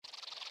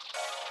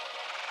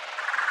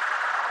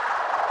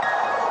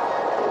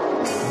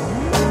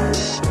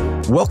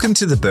Welcome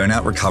to the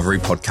Burnout Recovery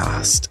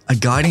Podcast, a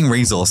guiding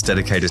resource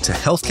dedicated to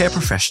healthcare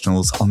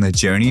professionals on their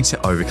journey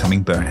to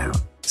overcoming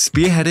burnout.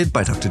 Spearheaded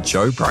by Dr.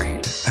 Joe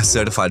Braid, a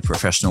certified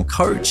professional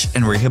coach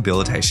and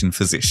rehabilitation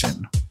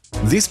physician.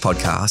 This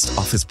podcast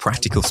offers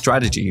practical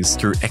strategies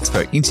through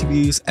expert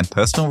interviews and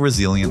personal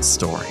resilience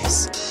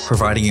stories,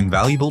 providing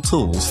invaluable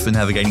tools for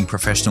navigating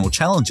professional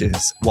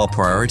challenges while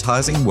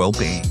prioritizing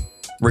well-being.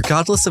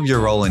 Regardless of your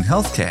role in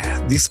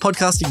healthcare, this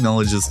podcast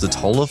acknowledges the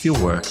toll of your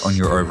work on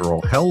your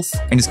overall health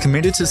and is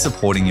committed to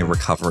supporting your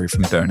recovery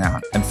from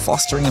burnout and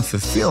fostering a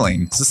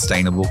fulfilling,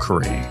 sustainable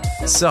career.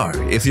 So,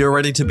 if you're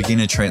ready to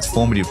begin a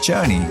transformative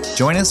journey,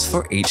 join us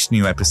for each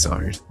new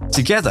episode.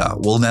 Together,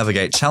 we'll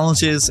navigate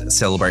challenges,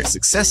 celebrate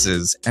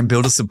successes, and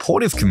build a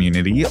supportive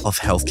community of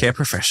healthcare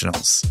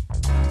professionals.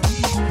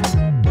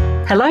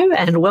 Hello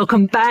and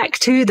welcome back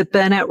to the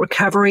Burnout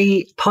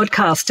Recovery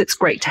Podcast. It's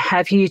great to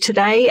have you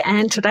today,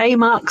 and today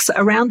marks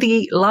around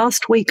the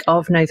last week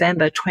of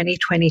November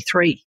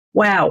 2023.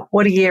 Wow,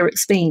 what a year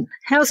it's been.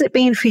 How's it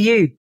been for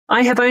you?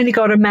 I have only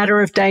got a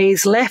matter of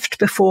days left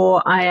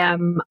before I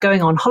am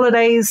going on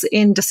holidays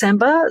in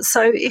December.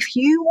 So if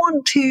you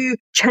want to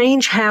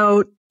change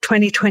how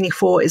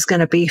 2024 is going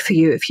to be for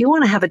you, if you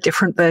want to have a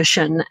different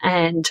version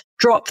and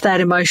drop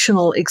that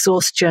emotional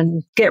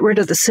exhaustion, get rid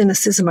of the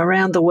cynicism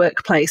around the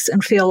workplace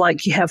and feel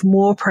like you have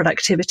more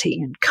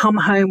productivity and come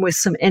home with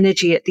some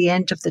energy at the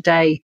end of the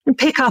day and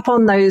pick up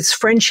on those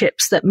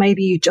friendships that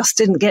maybe you just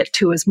didn't get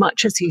to as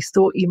much as you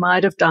thought you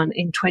might have done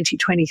in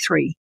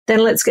 2023.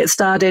 Then let's get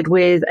started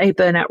with a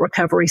burnout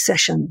recovery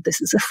session.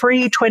 This is a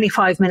free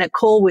 25-minute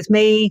call with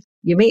me.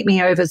 You meet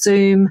me over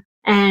Zoom.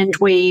 And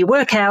we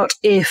work out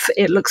if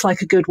it looks like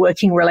a good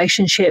working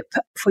relationship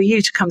for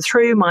you to come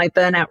through my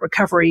burnout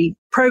recovery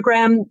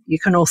program. You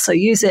can also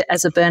use it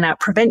as a burnout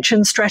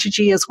prevention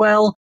strategy as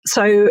well.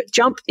 So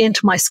jump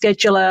into my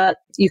scheduler.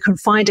 You can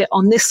find it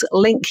on this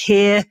link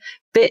here,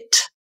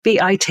 bit.ly/BRS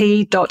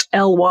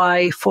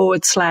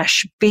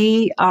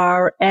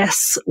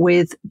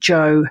with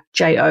Joe,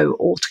 J-O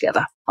all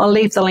together. I'll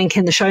leave the link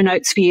in the show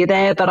notes for you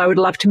there, but I would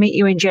love to meet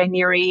you in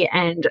January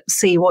and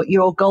see what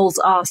your goals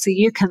are so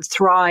you can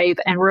thrive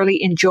and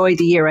really enjoy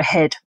the year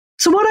ahead.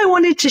 So what I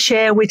wanted to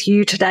share with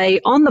you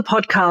today on the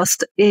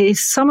podcast is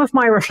some of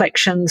my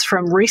reflections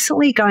from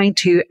recently going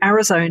to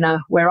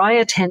Arizona, where I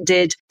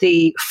attended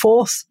the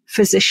 4th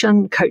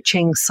Physician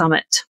Coaching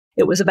Summit.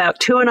 It was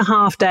about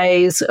 2.5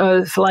 days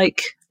of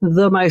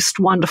the most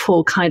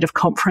wonderful kind of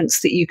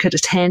conference that you could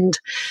attend.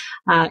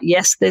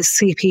 Yes, there's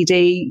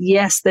CPD.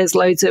 Yes, there's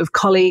loads of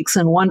colleagues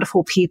and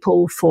wonderful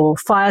people for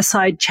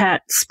fireside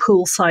chats,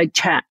 poolside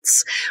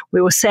chats.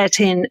 We were set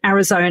in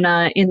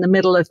Arizona in the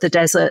middle of the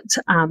desert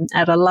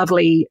at a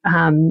lovely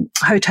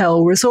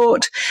hotel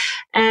resort.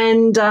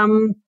 And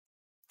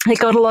I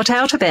got a lot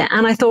out of it.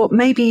 And I thought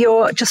maybe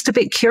you're just a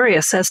bit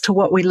curious as to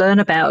what we learn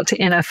about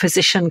in a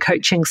physician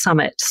coaching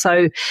summit.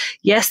 So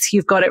yes,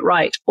 you've got it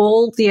right.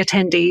 All the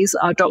attendees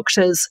are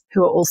doctors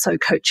who are also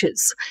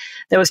coaches.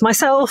 There was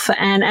myself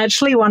and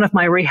actually one of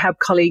my rehab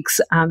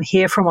colleagues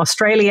here from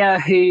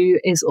Australia who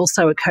is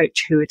also a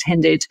coach who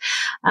attended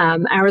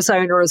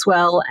Arizona as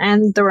well.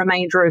 And the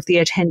remainder of the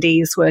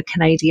attendees were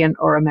Canadian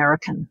or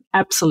American.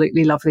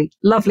 Absolutely lovely,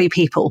 lovely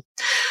people.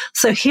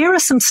 So here are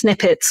some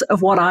snippets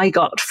of what I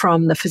got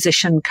from the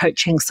Physician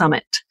Coaching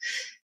Summit.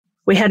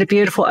 We had a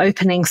beautiful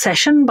opening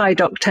session by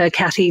Dr.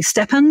 Kathy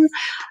Steppen,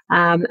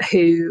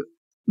 who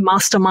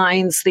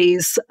masterminds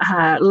these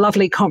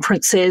lovely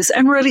conferences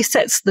and really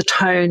sets the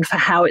tone for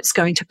how it's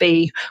going to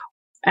be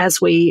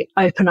as we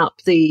open up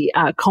the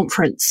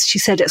conference. She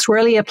said it's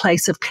really a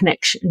place of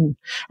connection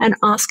and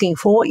asking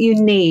for what you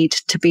need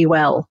to be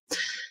well.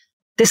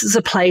 This is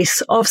a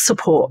place of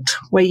support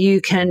where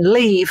you can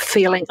leave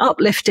feeling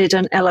uplifted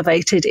and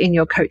elevated in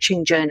your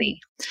coaching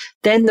journey.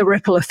 Then the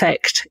ripple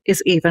effect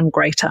is even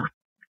greater.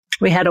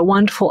 We had a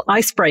wonderful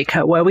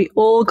icebreaker where we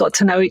all got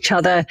to know each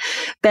other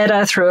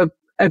better through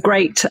a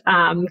great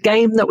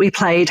game that we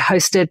played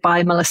hosted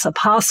by Melissa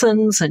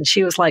Parsons. And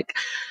she was like,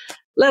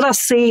 let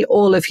us see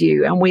all of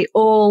you. And we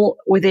all,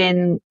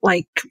 within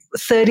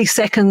 30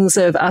 seconds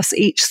of us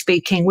each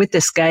speaking with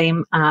this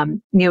game,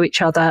 knew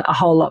each other a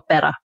whole lot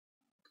better.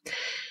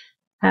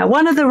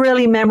 One of the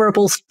really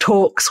memorable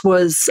talks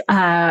was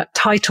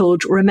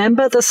titled,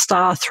 Remember the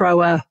Star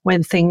Thrower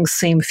When Things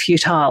Seem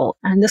Futile.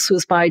 And this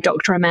was by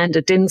Dr.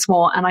 Amanda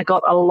Dinsmore, and I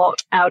got a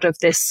lot out of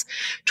this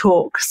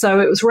talk. So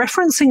it was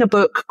referencing a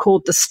book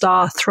called The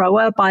Star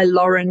Thrower by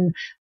Lauren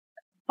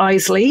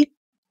Isley.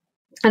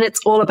 And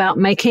it's all about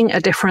making a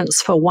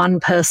difference for one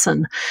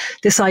person.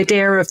 This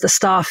idea of the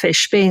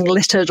starfish being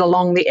littered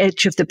along the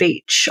edge of the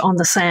beach on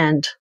the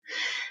sand.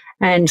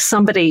 And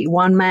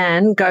one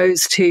man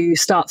goes to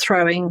start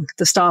throwing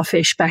the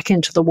starfish back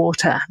into the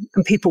water.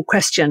 And people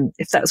question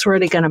if that's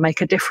really going to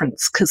make a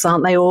difference, because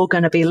aren't they all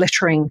going to be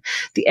littering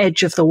the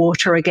edge of the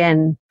water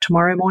again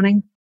tomorrow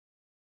morning?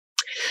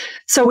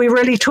 So we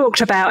really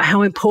talked about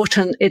how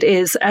important it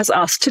is as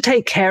us to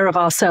take care of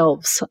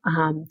ourselves,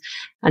 and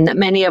that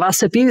many of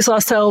us abuse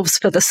ourselves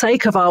for the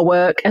sake of our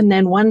work and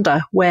then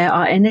wonder where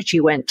our energy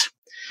went.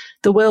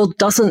 The world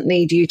doesn't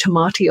need you to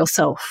martyr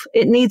yourself.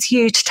 It needs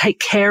you to take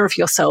care of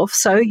yourself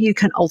so you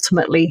can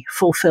ultimately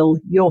fulfill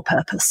your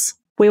purpose.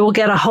 We will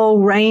get a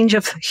whole range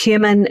of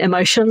human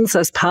emotions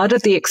as part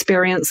of the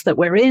experience that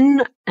we're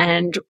in,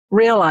 and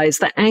realize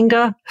that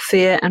anger,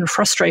 fear, and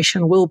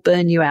frustration will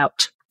burn you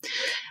out.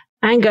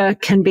 Anger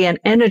can be an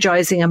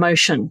energizing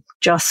emotion.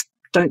 Just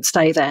don't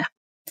stay there.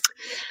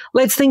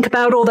 Let's think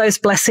about all those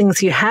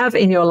blessings you have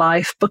in your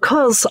life,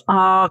 because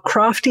our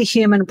crafty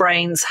human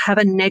brains have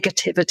a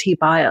negativity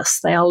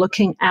bias. They are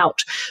looking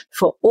out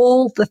for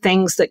all the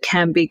things that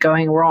can be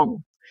going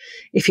wrong.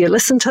 If you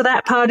listen to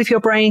that part of your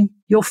brain,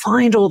 you'll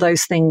find all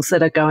those things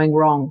that are going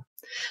wrong.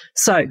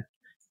 So,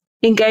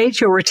 engage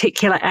your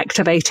reticular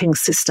activating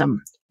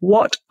system.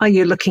 What are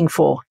you looking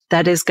for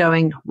that is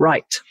going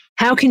right?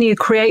 How can you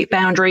create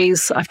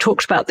boundaries? I've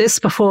talked about this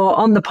before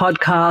on the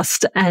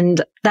podcast,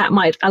 and that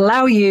might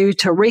allow you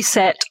to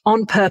reset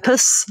on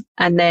purpose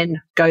and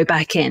then go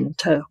back in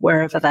to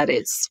wherever that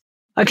is.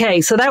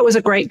 Okay, so that was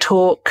a great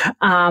talk.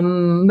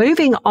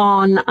 Moving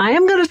on, I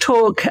am going to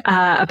talk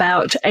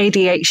about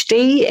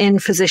ADHD in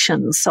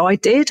physicians. So I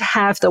did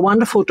have the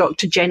wonderful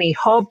Dr. Jenny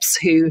Hobbs,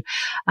 who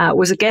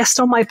was a guest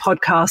on my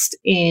podcast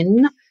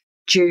in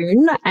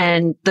June,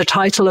 and the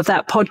title of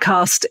that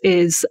podcast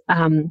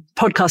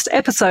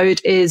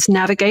episode is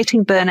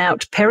Navigating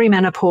Burnout,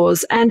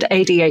 Perimenopause and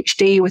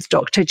ADHD with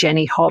Dr.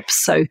 Jenny Hobbs.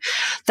 So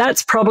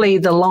that's probably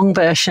the long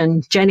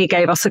version. Jenny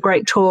gave us a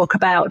great talk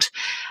about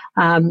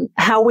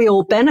how we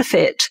all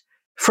benefit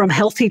from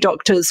healthy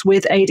doctors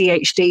with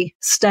ADHD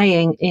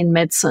staying in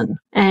medicine.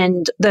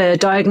 And the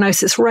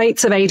diagnosis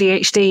rates of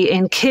ADHD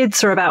in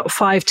kids are about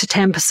 5 to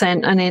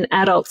 10%, and in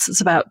adults it's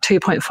about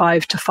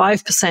 2.5 to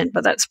 5%,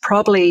 but that's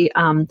probably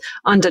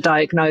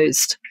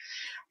underdiagnosed.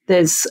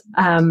 This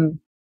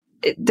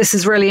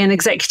is really an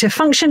executive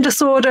function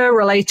disorder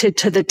related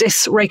to the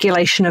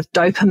dysregulation of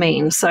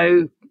dopamine.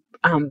 So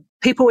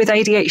people with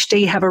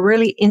ADHD have a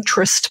really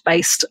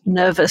interest-based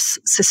nervous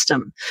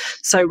system.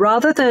 So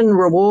rather than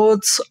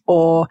rewards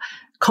or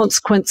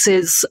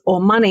consequences or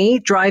money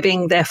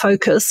driving their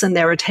focus and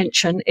their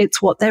attention,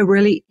 it's what they're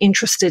really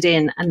interested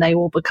in, and they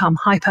will become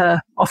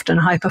often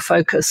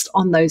hyper-focused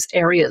on those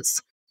areas.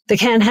 They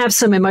can have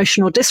some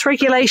emotional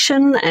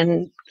dysregulation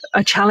and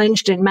are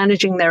challenged in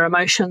managing their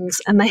emotions,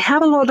 and they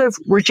have a lot of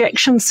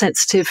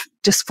rejection-sensitive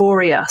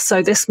dysphoria.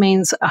 So this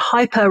means a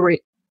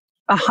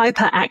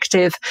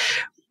hyperactive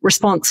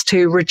response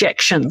to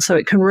rejection. So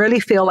it can really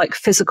feel like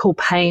physical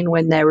pain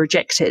when they're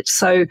rejected.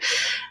 So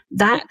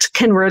that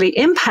can really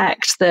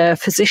impact the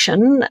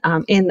physician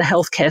in the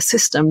healthcare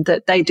system,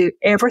 that they do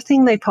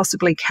everything they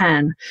possibly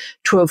can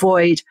to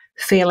avoid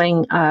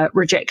feeling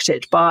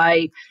rejected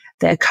by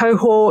their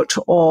cohort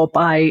or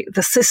by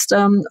the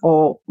system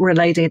or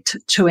related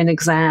to an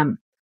exam.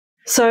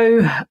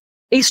 So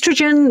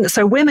estrogen,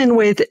 so women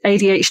with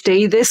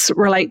ADHD, this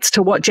relates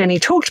to what Jenny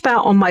talked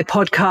about on my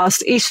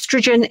podcast.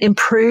 Estrogen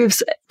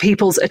improves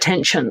people's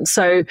attention.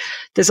 So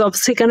there's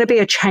obviously going to be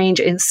a change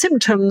in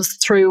symptoms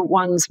through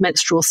one's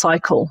menstrual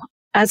cycle.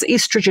 As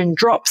estrogen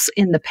drops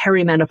in the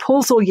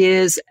perimenopausal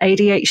years,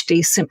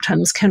 ADHD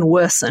symptoms can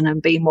worsen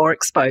and be more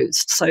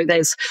exposed. So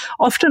there's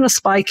often a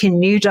spike in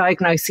new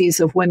diagnoses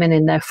of women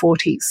in their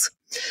 40s.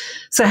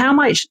 So how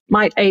might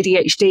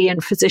ADHD in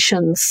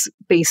physicians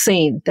be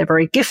seen? They're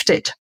very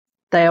gifted.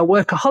 They are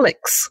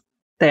workaholics.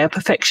 They are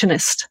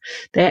perfectionist.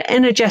 They're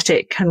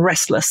energetic and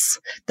restless.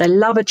 They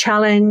love a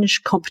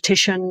challenge,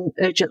 competition,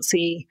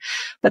 urgency,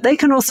 but they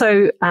can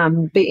also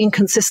be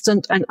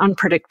inconsistent and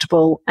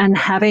unpredictable and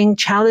having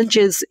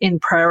challenges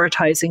in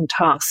prioritizing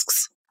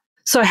tasks.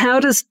 So how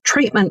does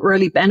treatment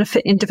really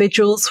benefit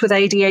individuals with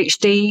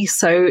ADHD?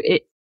 So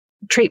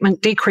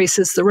treatment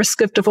decreases the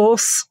risk of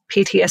divorce,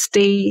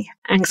 PTSD,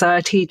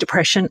 anxiety,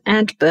 depression,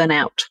 and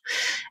burnout.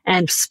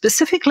 And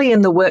specifically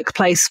in the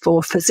workplace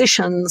for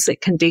physicians,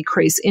 it can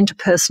decrease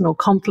interpersonal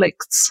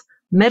conflicts,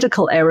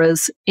 medical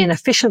errors,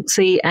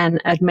 inefficiency,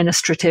 and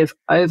administrative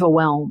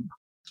overwhelm.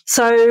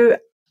 So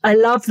I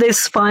love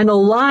this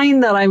final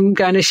line that I'm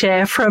going to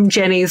share from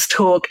Jenny's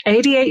talk.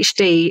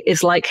 ADHD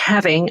is like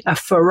having a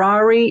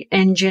Ferrari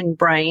engine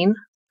brain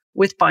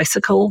with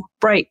bicycle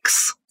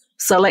brakes.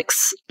 So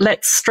let's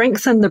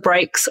strengthen the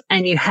brakes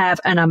and you have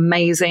an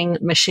amazing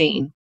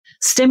machine.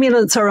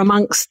 Stimulants are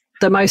amongst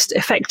the most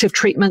effective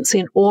treatments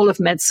in all of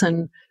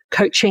medicine.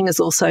 Coaching is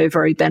also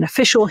very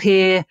beneficial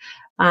here.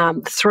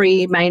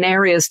 3 main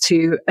areas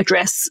to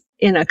address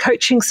in a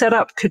coaching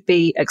setup could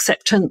be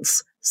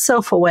acceptance,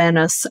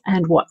 self-awareness,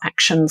 and what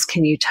actions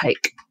can you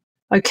take.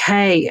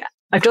 Okay.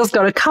 I've just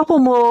got a couple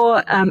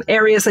more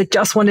areas I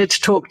just wanted to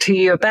talk to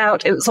you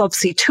about. It was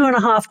obviously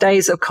 2.5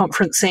 days of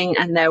conferencing,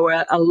 and there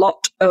were a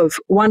lot of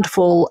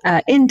wonderful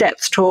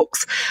in-depth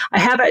talks. I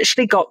have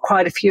actually got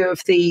quite a few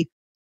of the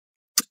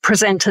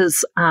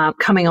presenters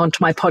coming onto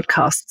my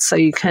podcast, so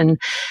you can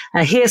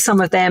hear some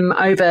of them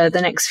over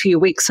the next few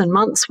weeks and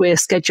months. We're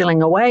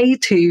scheduling away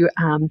to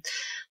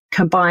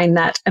combine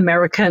that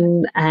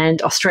American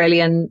and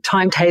Australian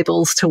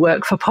timetables to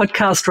work for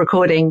podcast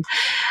recording.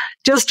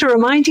 Just to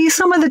remind you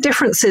some of the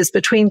differences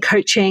between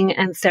coaching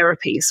and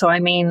therapy. So I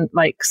mean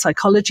like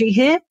psychology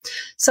here.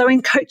 So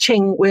in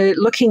coaching, we're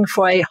looking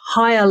for a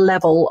higher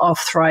level of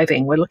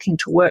thriving. We're looking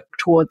to work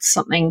towards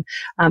something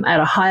at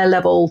a higher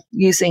level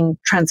using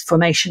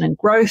transformation and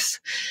growth.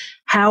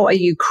 How are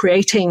you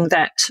creating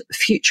that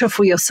future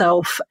for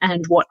yourself,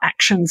 and what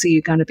actions are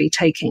you going to be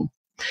taking?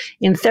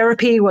 In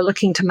therapy, we're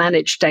looking to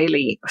manage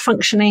daily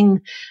functioning,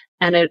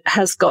 and it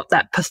has got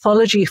that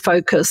pathology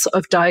focus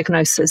of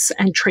diagnosis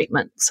and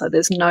treatment. So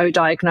there's no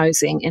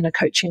diagnosing in a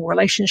coaching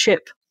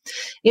relationship.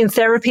 In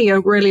therapy,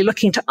 you're really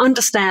looking to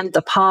understand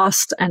the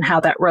past and how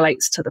that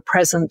relates to the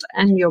present,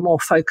 and you're more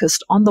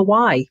focused on the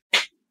why.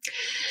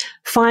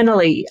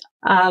 Finally,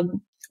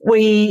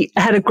 we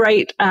had a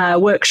great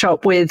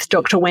workshop with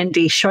Dr.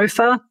 Wendy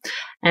Schofer,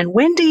 and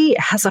Wendy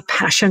has a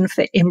passion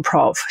for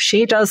improv.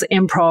 She does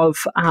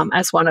improv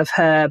as one of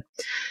her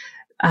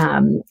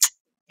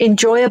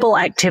enjoyable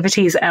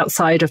activities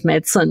outside of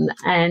medicine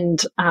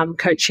and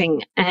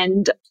coaching.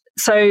 And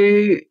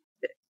so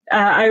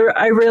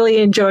I really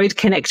enjoyed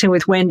connecting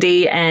with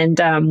Wendy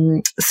and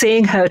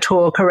seeing her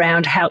talk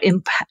around how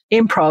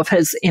improv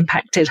has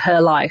impacted her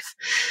life.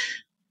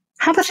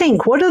 Have a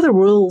think. What are the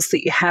rules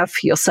that you have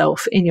for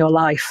yourself in your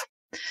life?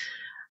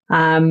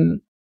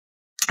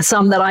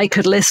 Some that I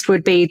could list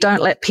would be: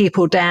 don't let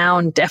people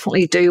down,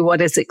 definitely do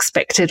what is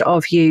expected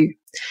of you.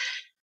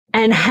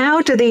 And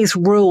how do these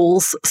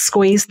rules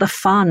squeeze the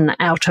fun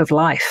out of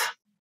life?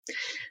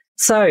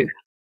 So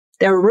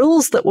there are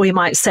rules that we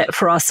might set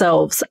for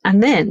ourselves,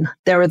 and then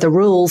there are the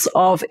rules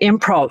of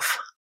improv.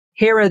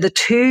 Here are the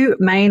two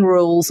main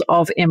rules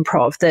of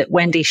improv that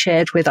Wendy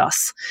shared with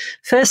us.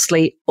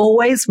 Firstly,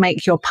 always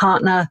make your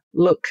partner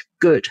look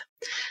good.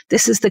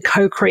 This is the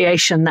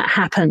co-creation that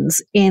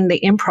happens in the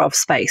improv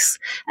space.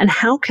 And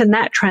how can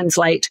that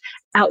translate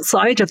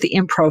outside of the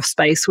improv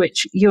space,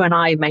 which you and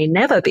I may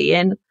never be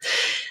in?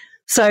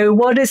 So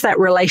what is that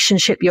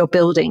relationship you're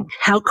building?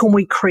 How can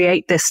we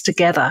create this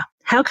together?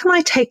 How can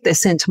I take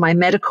this into my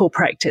medical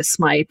practice,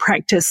 my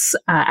practice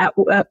at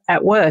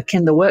work,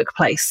 in the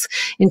workplace,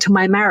 into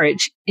my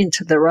marriage,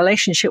 into the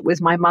relationship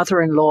with my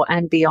mother-in-law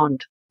and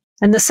beyond?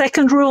 And the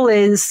second rule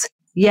is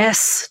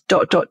yes, ...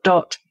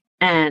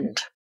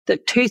 and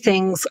that two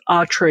things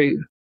are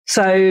true.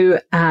 So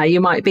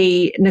you might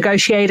be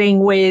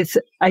negotiating with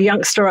a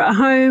youngster at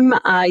home.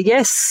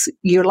 Yes,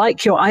 you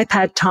like your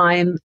iPad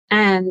time,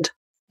 and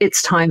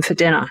it's time for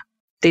dinner.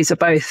 These are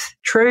both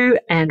true,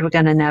 and we're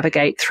going to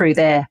navigate through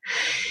there.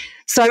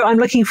 So I'm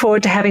looking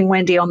forward to having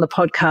Wendy on the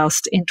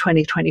podcast in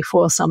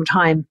 2024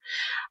 sometime.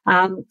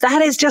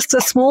 That is just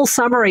a small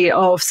summary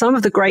of some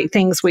of the great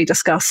things we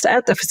discussed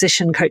at the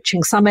Physician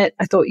Coaching Summit.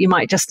 I thought you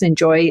might just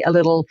enjoy a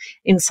little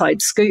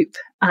inside scoop.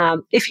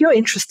 If you're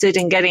interested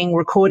in getting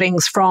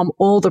recordings from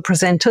all the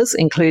presenters,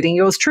 including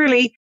yours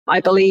truly, I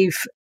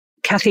believe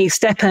Kathy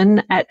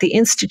Steppen at the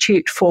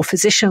Institute for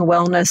Physician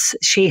Wellness,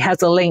 she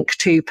has a link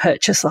to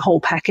purchase the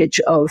whole package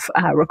of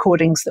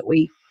recordings that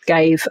we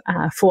gave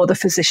for the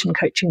Physician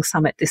Coaching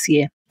Summit this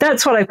year.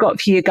 That's what I've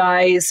got for you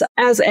guys.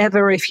 As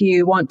ever, if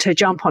you want to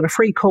jump on a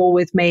free call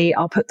with me,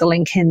 I'll put the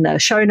link in the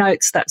show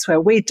notes. That's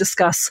where we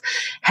discuss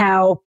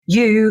how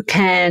you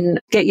can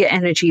get your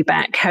energy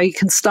back, how you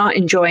can start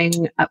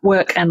enjoying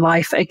work and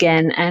life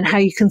again, and how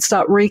you can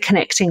start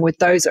reconnecting with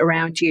those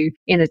around you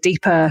in a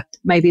deeper,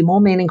 maybe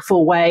more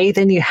meaningful way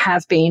than you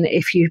have been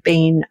if you've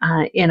been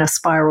in a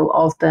spiral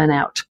of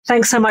burnout.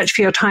 Thanks so much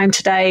for your time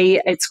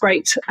today. It's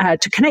great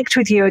to connect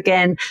with you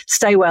again.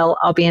 Stay well.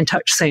 I'll be in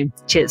touch soon.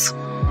 Cheers.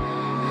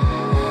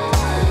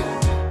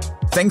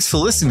 Thanks for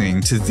listening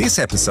to this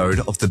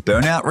episode of the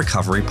Burnout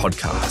Recovery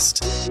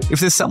Podcast. If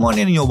there's someone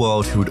in your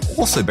world who would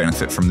also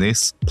benefit from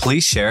this,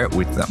 please share it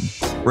with them.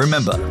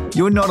 Remember,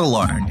 you are not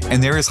alone,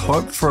 and there is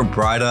hope for a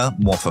brighter,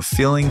 more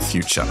fulfilling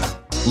future.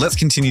 Let's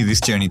continue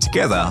this journey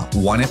together,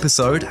 one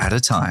episode at a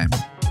time.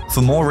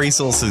 For more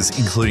resources,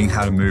 including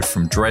how to move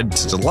from dread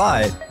to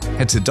delight,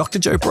 head to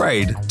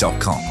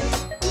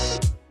drjoebraid.com.